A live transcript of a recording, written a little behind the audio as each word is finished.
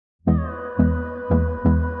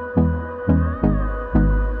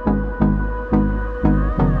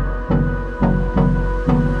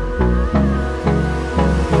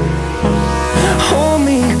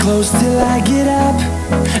close till I get up.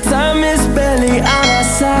 Time is barely on our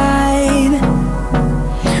side.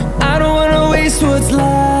 I don't wanna waste what's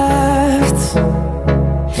left.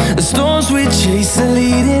 The storms we chase are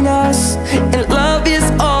leading us, and love is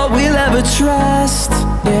all we'll ever trust.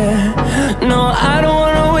 Yeah, no, I don't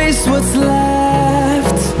wanna waste what's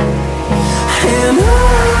left. And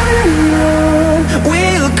on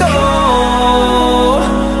we'll go,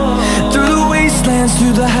 through the wastelands,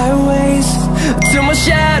 through the highways, till my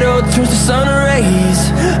shadow turns to sun rays.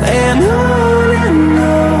 And on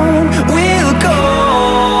we'll go,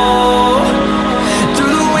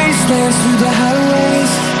 through the wastelands, through the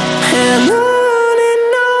highways, and on we'll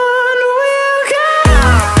go.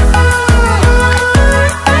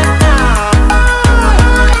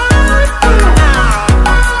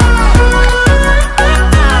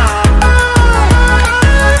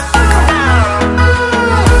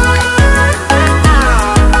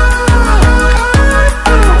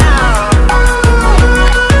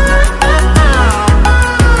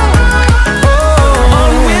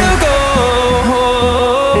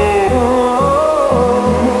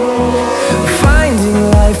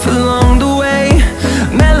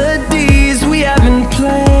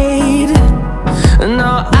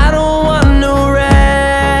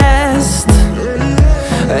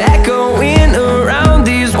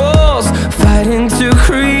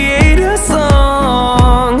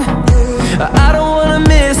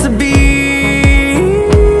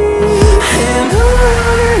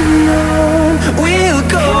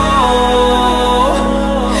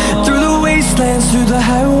 Through the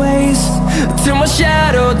highways, till my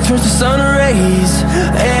shadow turns to sun rays.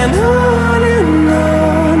 And on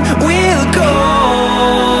we'll go,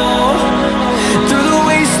 through the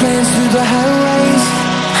wastelands, through the highways,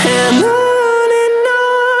 and on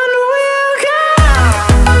we'll go.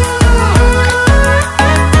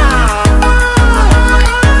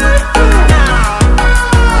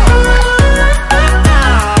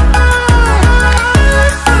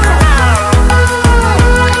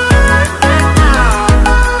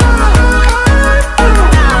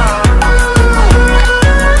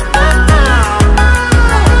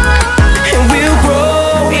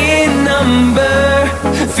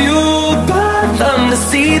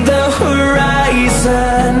 See the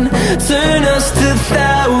horizon, turn us to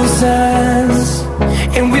thousands,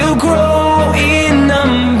 and we'll grow in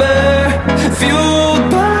number, fueled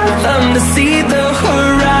by them. To see the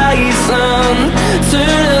horizon,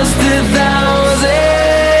 turn us to thousands,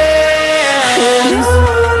 and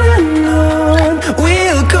on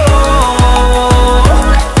we'll go,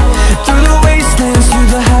 through the wastelands, through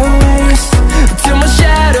the highways, till my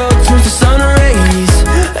shadow turns to sun rays.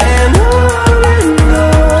 And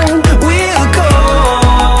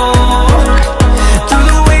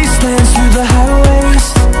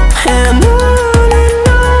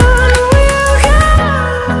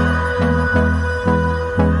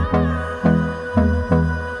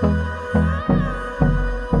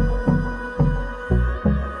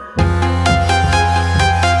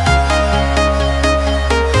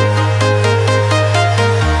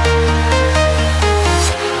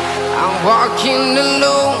walking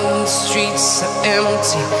alone, the streets are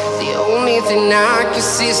empty. The only thing I can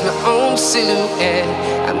see is my own silhouette.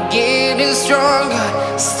 I'm getting stronger,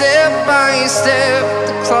 step by step.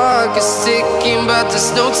 The clock is ticking, but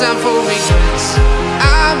there's no time for regrets.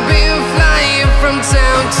 I've been flying from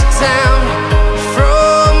town to town,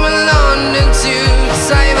 from London to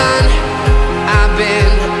Taiwan. I've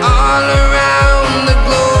been all around the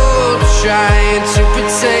globe, trying to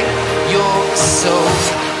protect your soul.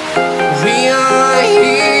 We are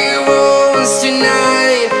heroes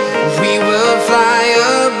tonight. We will fly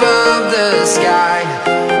above the sky.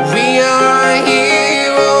 We are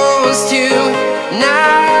heroes tonight.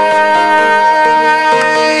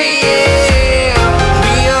 Yeah.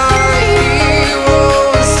 We are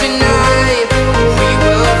heroes tonight.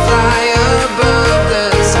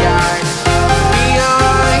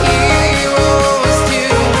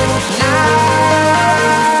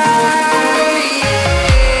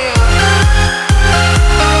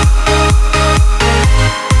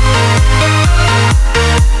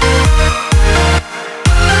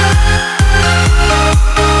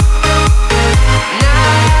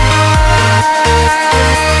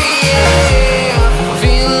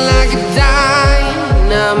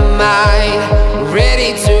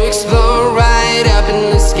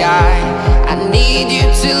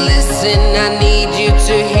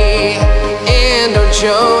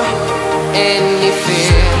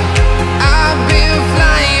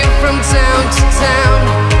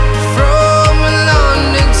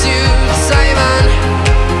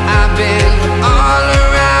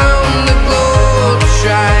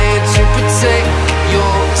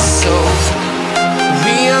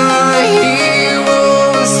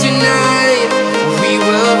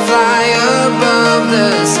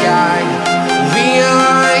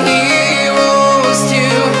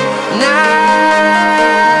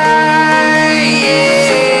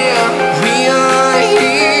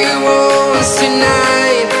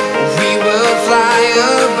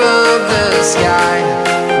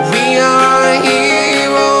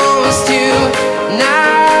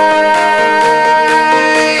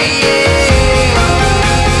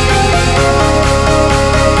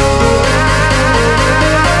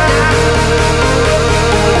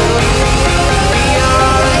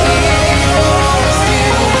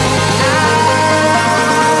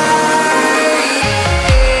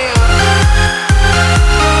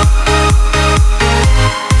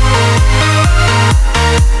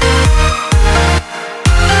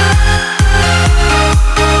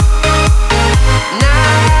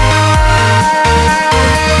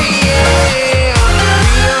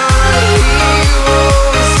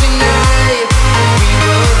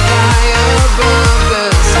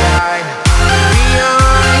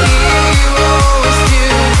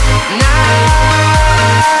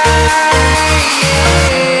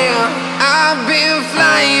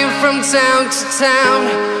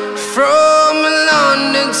 down from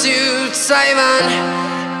London to Taiwan.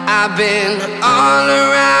 I've been all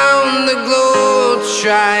around the globe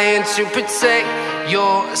trying to protect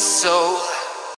your soul.